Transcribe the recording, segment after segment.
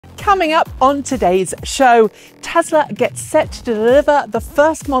Coming up on today's show, Tesla gets set to deliver the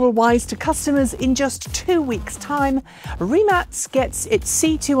first Model Ys to customers in just 2 weeks' time. Rimac gets its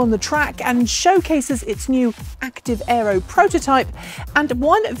C2 on the track and showcases its new Active Aero prototype. And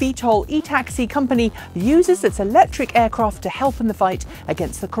one VTOL e-taxi company uses its electric aircraft to help in the fight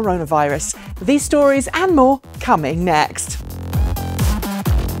against the coronavirus. These stories and more coming next.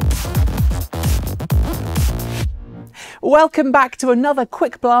 Welcome back to another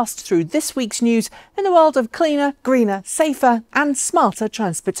quick blast through this week's news in the world of cleaner, greener, safer and smarter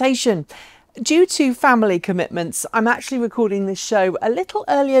transportation. Due to family commitments, I'm actually recording this show a little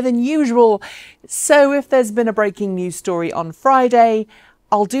earlier than usual. So if there's been a breaking news story on Friday,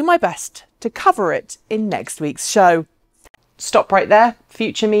 I'll do my best to cover it in next week's show. Stop right there,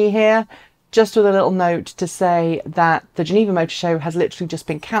 future me here. Just with a little note to say that the Geneva Motor Show has literally just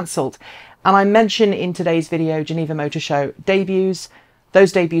been cancelled. And I mention in today's video Geneva Motor Show debuts.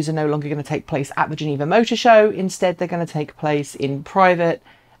 Those debuts are no longer going to take place at the Geneva Motor Show. Instead, they're going to take place in private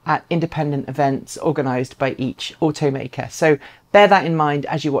at independent events organised by each automaker. So bear that in mind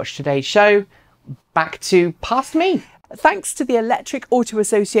as you watch today's show. Back to past me. Thanks to the Electric Auto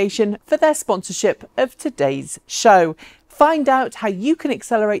Association for their sponsorship of today's show. Find out how you can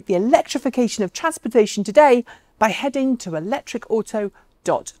accelerate the electrification of transportation today by heading to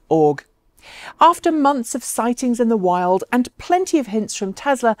electricauto.org. After months of sightings in the wild and plenty of hints from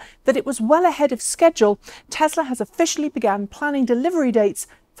Tesla that it was well ahead of schedule, Tesla has officially begun planning delivery dates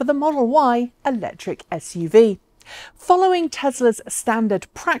for the Model Y electric SUV. Following Tesla's standard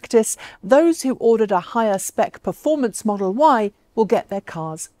practice, those who ordered a higher spec performance Model Y will get their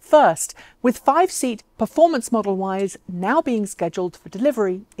cars first, with 5-seat performance Model Ys now being scheduled for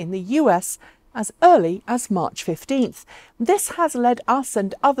delivery in the US as early as March 15th. This has led us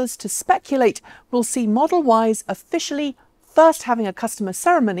and others to speculate we'll see Model Ys officially first having a customer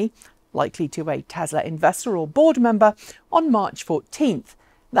ceremony, likely to a Tesla investor or board member, on March 14th.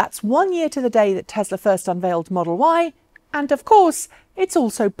 That's 1 year to the day that Tesla first unveiled Model Y, and of course, it's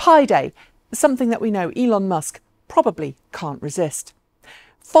also Pi Day, something that we know Elon Musk probably can't resist.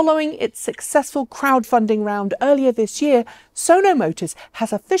 Following its successful crowdfunding round earlier this year, Sono Motors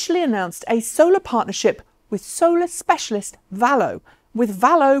has officially announced a solar partnership with solar specialist Valo, with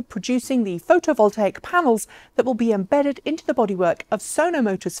Valo producing the photovoltaic panels that will be embedded into the bodywork of Sono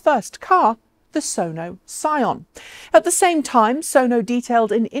Motors' first car, the Sono Scion. At the same time, Sono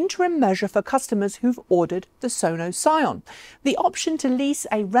detailed an interim measure for customers who've ordered the Sono Scion, the option to lease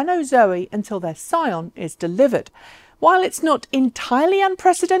a Renault Zoe until their Scion is delivered. While it's not entirely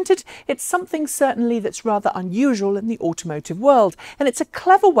unprecedented, it's something certainly that's rather unusual in the automotive world, and it's a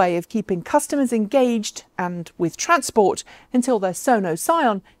clever way of keeping customers engaged and with transport until their Sono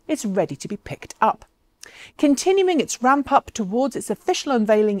Scion is ready to be picked up. Continuing its ramp up towards its official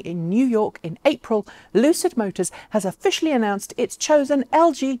unveiling in New York in April, Lucid Motors has officially announced it's chosen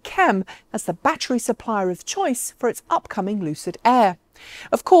LG Chem as the battery supplier of choice for its upcoming Lucid Air.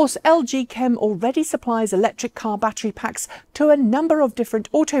 Of course, LG Chem already supplies electric car battery packs to a number of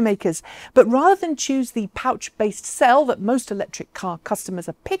different automakers, but rather than choose the pouch-based cell that most electric car customers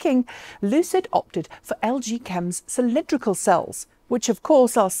are picking, Lucid opted for LG Chem's cylindrical cells, which of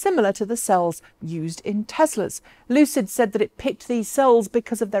course are similar to the cells used in Teslas. Lucid said that it picked these cells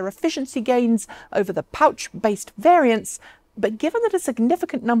because of their efficiency gains over the pouch-based variants, but given that a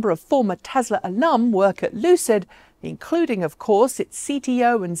significant number of former Tesla alum work at Lucid, including, of course, its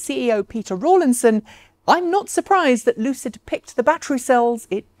CTO and CEO Peter Rawlinson, I'm not surprised that Lucid picked the battery cells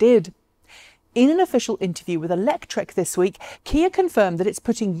it did. In an official interview with Electrek this week, Kia confirmed that it's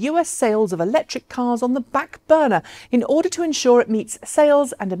putting US sales of electric cars on the back burner in order to ensure it meets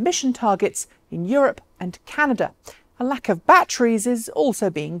sales and emission targets in Europe and Canada. A lack of batteries is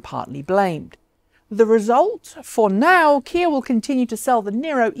also being partly blamed. The result? For now, Kia will continue to sell the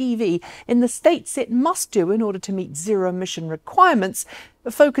Niro EV in the states it must do in order to meet zero-emission requirements,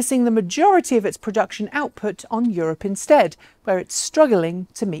 focusing the majority of its production output on Europe instead, where it's struggling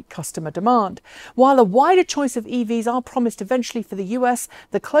to meet customer demand. While a wider choice of EVs are promised eventually for the US,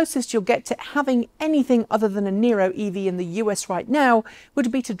 the closest you'll get to having anything other than a Niro EV in the US right now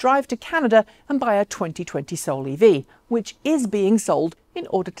would be to drive to Canada and buy a 2020 Soul EV, which is being sold in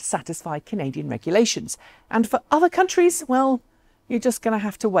order to satisfy Canadian regulations. And for other countries, well, you're just going to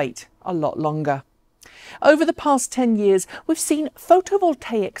have to wait a lot longer. Over the past 10 years, we've seen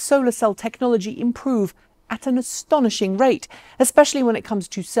photovoltaic solar cell technology improve at an astonishing rate, especially when it comes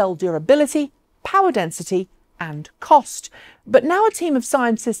to cell durability, power density, and cost. But now a team of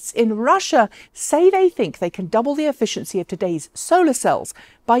scientists in Russia say they think they can double the efficiency of today's solar cells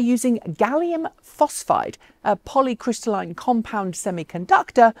by using gallium phosphide, a polycrystalline compound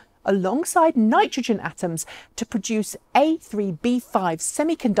semiconductor, alongside nitrogen atoms to produce A3B5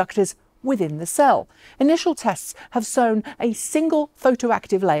 semiconductors within the cell. Initial tests have shown a single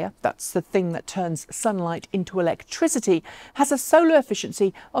photoactive layer, that's the thing that turns sunlight into electricity, has a solar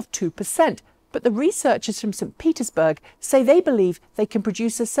efficiency of 2%. But the researchers from St. Petersburg say they believe they can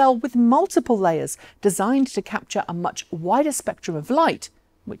produce a cell with multiple layers designed to capture a much wider spectrum of light,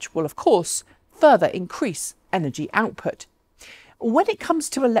 which will, of course, further increase energy output. When it comes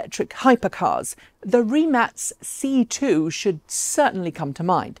to electric hypercars, the Rimac's C2 should certainly come to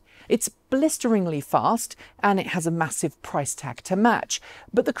mind. It's blisteringly fast and it has a massive price tag to match,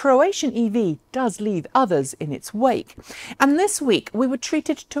 but the Croatian EV does leave others in its wake. And this week we were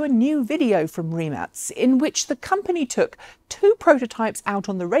treated to a new video from Rimac in which the company took 2 prototypes out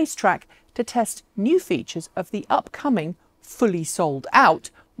on the racetrack to test new features of the upcoming fully sold out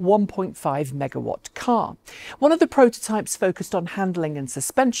 1.5 megawatt car. One of the prototypes focused on handling and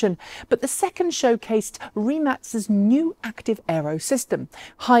suspension, but the second showcased Rimac's new active aero system.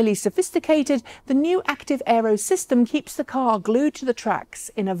 Highly sophisticated, the new active aero system keeps the car glued to the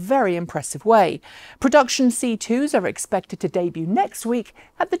tracks in a very impressive way. Production C2s are expected to debut next week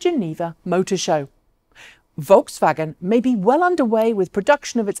at the Geneva Motor Show. Volkswagen may be well underway with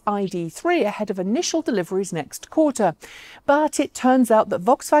production of its ID.3 ahead of initial deliveries next quarter. But it turns out that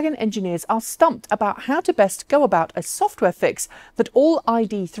Volkswagen engineers are stumped about how to best go about a software fix that all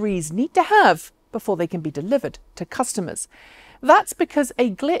ID.3s need to have before they can be delivered to customers. That's because a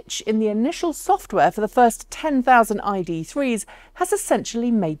glitch in the initial software for the first 10,000 ID.3s has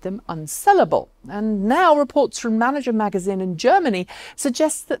essentially made them unsellable. And now reports from Manager magazine in Germany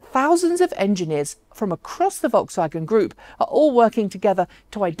suggest that thousands of engineers from across the Volkswagen Group are all working together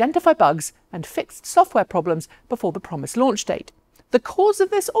to identify bugs and fix software problems before the promised launch date. The cause of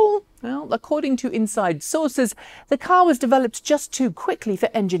this all? Well, according to inside sources, the car was developed just too quickly for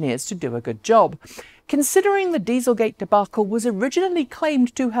engineers to do a good job. Considering the Dieselgate debacle was originally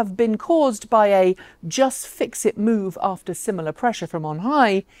claimed to have been caused by a just fix it move after similar pressure from on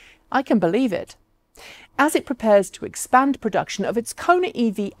high, I can believe it. As it prepares to expand production of its Kona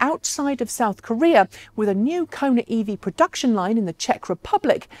EV outside of South Korea with a new Kona EV production line in the Czech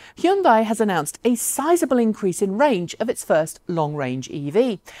Republic, Hyundai has announced a sizable increase in range of its first long-range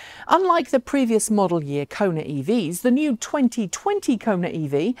EV. Unlike the previous model year Kona EVs, the new 2020 Kona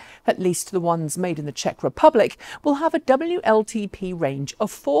EV, at least the ones made in the Czech Republic, will have a WLTP range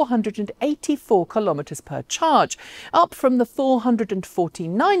of 484 kilometers per charge, up from the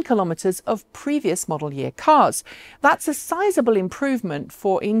 449 kilometers of previous model year cars. That's a sizable improvement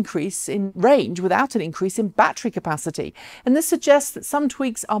for increase in range without an increase in battery capacity, and this suggests that some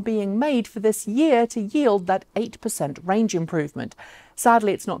tweaks are being made for this year to yield that 8% range improvement.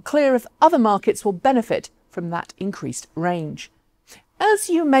 Sadly, it's not clear if other markets will benefit from that increased range. As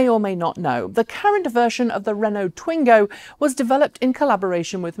you may or may not know, the current version of the Renault Twingo was developed in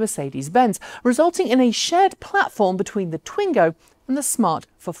collaboration with Mercedes-Benz, resulting in a shared platform between the Twingo and the Smart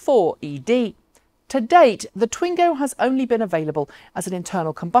for 4 ED. To date, the Twingo has only been available as an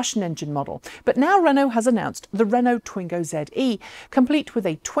internal combustion engine model, but now Renault has announced the Renault Twingo ZE, complete with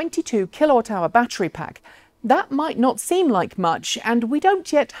a 22 kWh battery pack. That might not seem like much, and we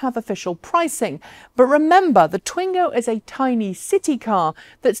don't yet have official pricing. But remember, the Twingo is a tiny city car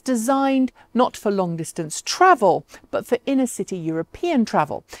that's designed not for long-distance travel, but for inner-city European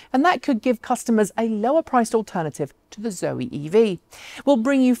travel. And that could give customers a lower-priced alternative to the Zoe EV. We'll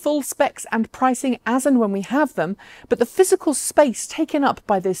bring you full specs and pricing as and when we have them, but the physical space taken up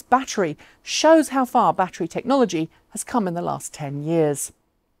by this battery shows how far battery technology has come in the last 10 years.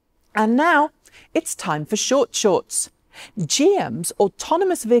 And now, it's time for short shorts. GM's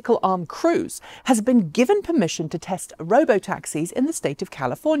autonomous vehicle arm Cruise has been given permission to test robotaxis in the state of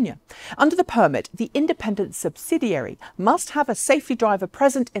California. Under the permit, the independent subsidiary must have a safety driver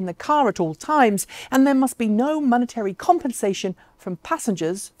present in the car at all times, and there must be no monetary compensation from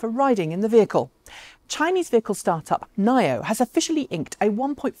passengers for riding in the vehicle. Chinese vehicle startup Niro has officially inked a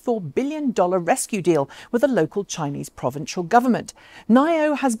 $1.4 billion rescue deal with a local Chinese provincial government.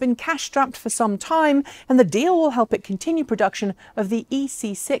 Niro has been cash-strapped for some time, and the deal will help it continue production of the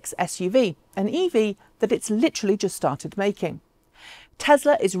EC6 SUV, an EV that it's literally just started making.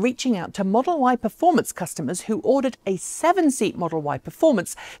 Tesla is reaching out to Model Y Performance customers who ordered a 7-seat Model Y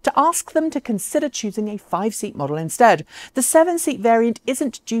Performance to ask them to consider choosing a 5-seat model instead. The 7-seat variant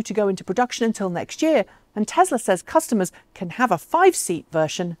isn't due to go into production until next year, and Tesla says customers can have a 5-seat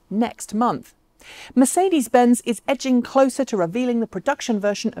version next month. Mercedes-Benz is edging closer to revealing the production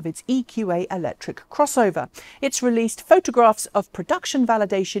version of its EQA electric crossover. It's released photographs of production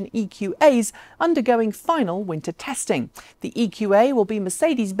validation EQAs undergoing final winter testing. The EQA will be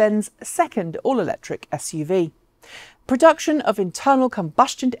Mercedes-Benz's second all-electric SUV. Production of internal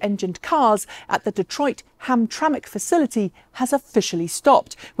combustion engined cars at the Detroit Hamtramck facility has officially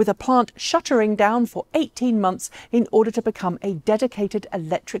stopped, with a plant shuttering down for 18 months in order to become a dedicated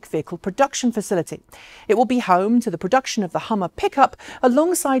electric vehicle production facility. It will be home to the production of the Hummer pickup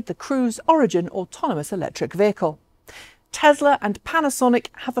alongside the Cruise Origin autonomous electric vehicle. Tesla and Panasonic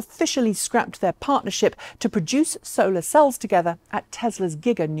have officially scrapped their partnership to produce solar cells together at Tesla's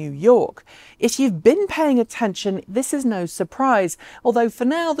Giga New York. If you've been paying attention, this is no surprise, although for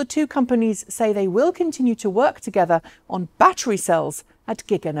now the two companies say they will continue to work together on battery cells at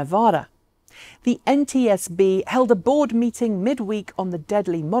Giga Nevada. The NTSB held a board meeting midweek on the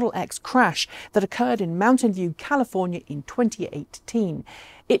deadly Model X crash that occurred in Mountain View, California in 2018.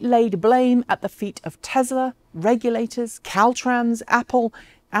 It laid blame at the feet of Tesla, regulators, Caltrans, Apple,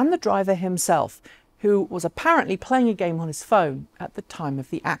 and the driver himself, who was apparently playing a game on his phone at the time of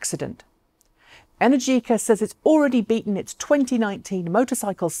the accident. Energica says it's already beaten its 2019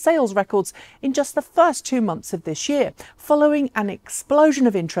 motorcycle sales records in just the first 2 months of this year, following an explosion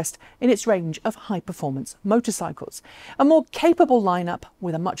of interest in its range of high-performance motorcycles. A more capable lineup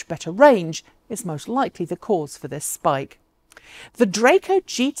with a much better range is most likely the cause for this spike. The Draco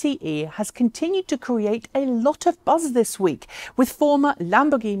GTE has continued to create a lot of buzz this week, with former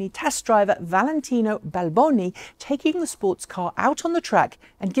Lamborghini test driver Valentino Balboni taking the sports car out on the track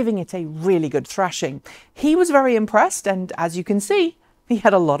and giving it a really good thrashing. He was very impressed and, as you can see, he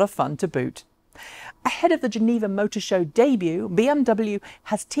had a lot of fun to boot. Ahead of the Geneva Motor Show debut, BMW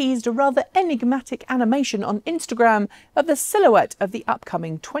has teased a rather enigmatic animation on Instagram of the silhouette of the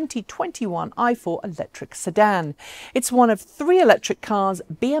upcoming 2021 i4 electric sedan. It's one of 3 electric cars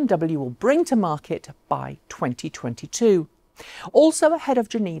BMW will bring to market by 2022. Also ahead of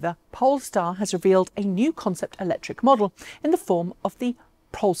Geneva, Polestar has revealed a new concept electric model in the form of the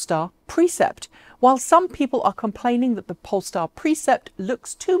Polestar Precept. While some people are complaining that the Polestar Precept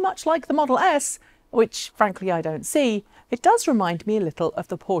looks too much like the Model S, which frankly I don't see, it does remind me a little of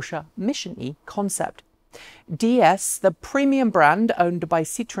the Porsche Mission E concept. DS, the premium brand owned by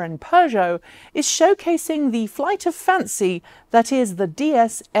Citroën Peugeot, is showcasing the flight of fancy that is the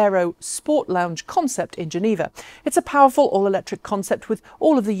DS Aero Sport Lounge concept in Geneva. It's a powerful all-electric concept with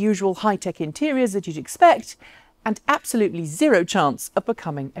all of the usual high-tech interiors that you'd expect, and absolutely zero chance of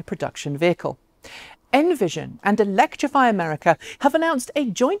becoming a production vehicle. Envision and Electrify America have announced a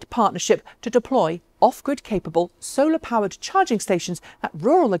joint partnership to deploy off-grid capable solar-powered charging stations at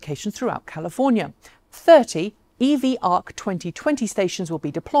rural locations throughout California. 30 EV Arc 2020 stations will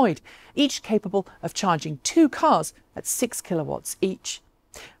be deployed, each capable of charging 2 cars at 6 kilowatts each.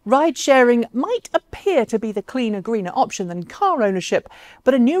 Ride-sharing might appear to be the cleaner, greener option than car ownership,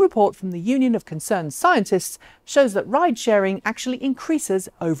 but a new report from the Union of Concerned Scientists shows that ride-sharing actually increases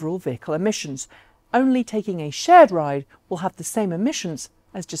overall vehicle emissions. Only taking a shared ride will have the same emissions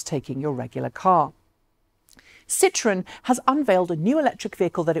as just taking your regular car. Citroën has unveiled a new electric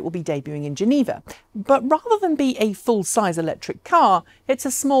vehicle that it will be debuting in Geneva. But rather than be a full-size electric car, it's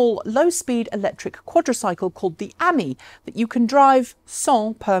a small, low-speed electric quadricycle called the Ami that you can drive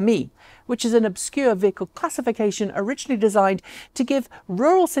sans permis, which is an obscure vehicle classification originally designed to give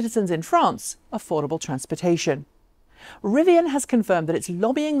rural citizens in France affordable transportation. Rivian has confirmed that it's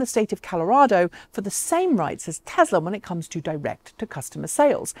lobbying the state of Colorado for the same rights as Tesla when it comes to direct-to-customer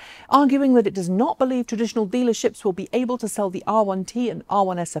sales, arguing that it does not believe traditional dealerships will be able to sell the R1T and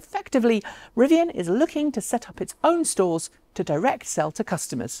R1S effectively. Rivian is looking to set up its own stores to direct sell to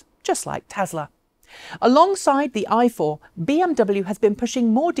customers, just like Tesla. Alongside the i4, BMW has been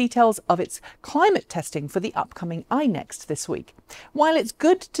pushing more details of its climate testing for the upcoming iNext this week. While it's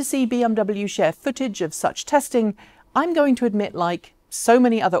good to see BMW share footage of such testing, I'm going to admit, like so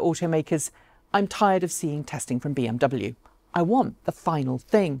many other automakers, I'm tired of seeing testing from BMW. I want the final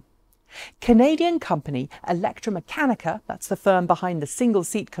thing. Canadian company Electromechanica, that's the firm behind the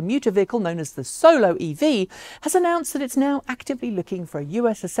single-seat commuter vehicle known as the Solo EV, has announced that it's now actively looking for a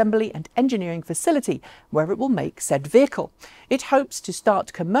US assembly and engineering facility where it will make said vehicle. It hopes to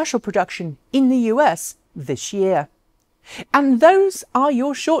start commercial production in the US this year. And those are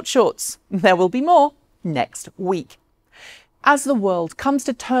your shorts. There will be more next week. As the world comes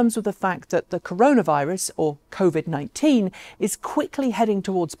to terms with the fact that the coronavirus, or COVID-19, is quickly heading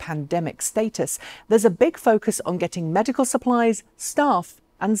towards pandemic status, there's a big focus on getting medical supplies, staff,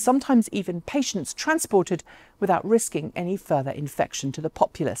 and sometimes even patients transported without risking any further infection to the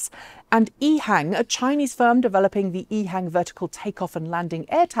populace. And EHang, a Chinese firm developing the EHang vertical takeoff and landing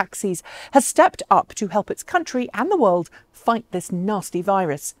air taxis, has stepped up to help its country and the world fight this nasty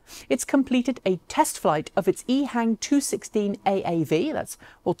virus. It's completed a test flight of its EHang 216 AAV, that's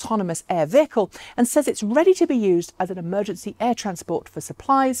autonomous air vehicle, and says it's ready to be used as an emergency air transport for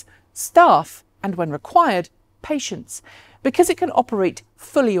supplies, staff, and when required, patients. Because it can operate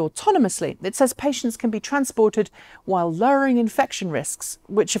fully autonomously, it says patients can be transported while lowering infection risks,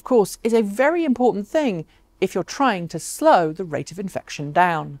 which of course is a very important thing if you're trying to slow the rate of infection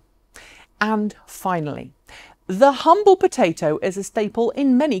down. And finally, the humble potato is a staple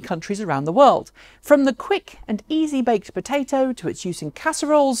in many countries around the world. From the quick and easy baked potato to its use in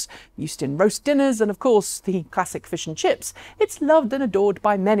casseroles, used in roast dinners, and of course the classic fish and chips, it's loved and adored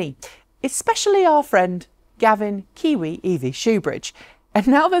by many, especially our friend Gavin Kiwi Evie Shoebridge. And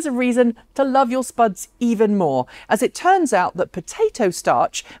now there's a reason to love your spuds even more, as it turns out that potato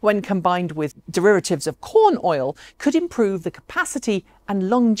starch, when combined with derivatives of corn oil, could improve the capacity and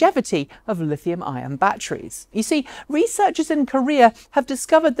longevity of lithium-ion batteries. You see, researchers in Korea have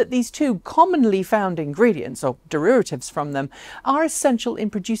discovered that these two commonly found ingredients, or derivatives from them, are essential in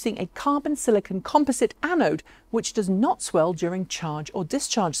producing a carbon-silicon composite anode which does not swell during charge or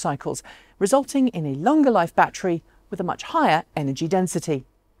discharge cycles, resulting in a longer life battery with a much higher energy density.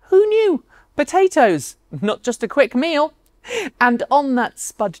 Who knew? Potatoes, not just a quick meal. And on that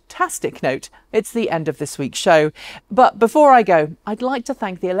spud-tastic note, it's the end of this week's show. But before I go, I'd like to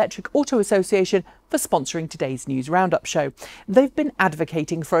thank the Electric Auto Association for sponsoring today's News Roundup show. They've been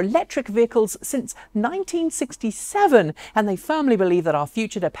advocating for electric vehicles since 1967, and they firmly believe that our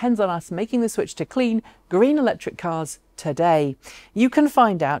future depends on us making the switch to clean, green electric cars today. You can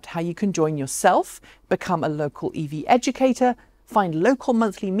find out how you can join yourself, become a local EV educator, find local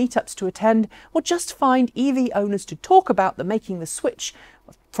monthly meetups to attend, or just find EV owners to talk about making the switch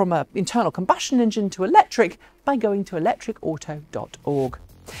from an internal combustion engine to electric by going to electricauto.org.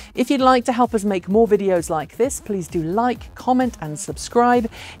 If you'd like to help us make more videos like this, please do like, comment and subscribe.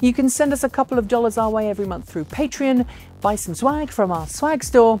 You can send us a couple of dollars our way every month through Patreon, buy some swag from our swag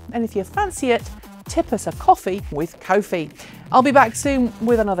store, and if you fancy it, tip us a coffee with Ko-fi. I'll be back soon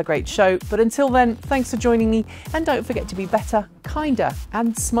with another great show, but until then, thanks for joining me, and don't forget to be better, kinder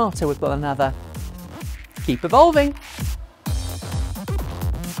and smarter with one another. Keep evolving!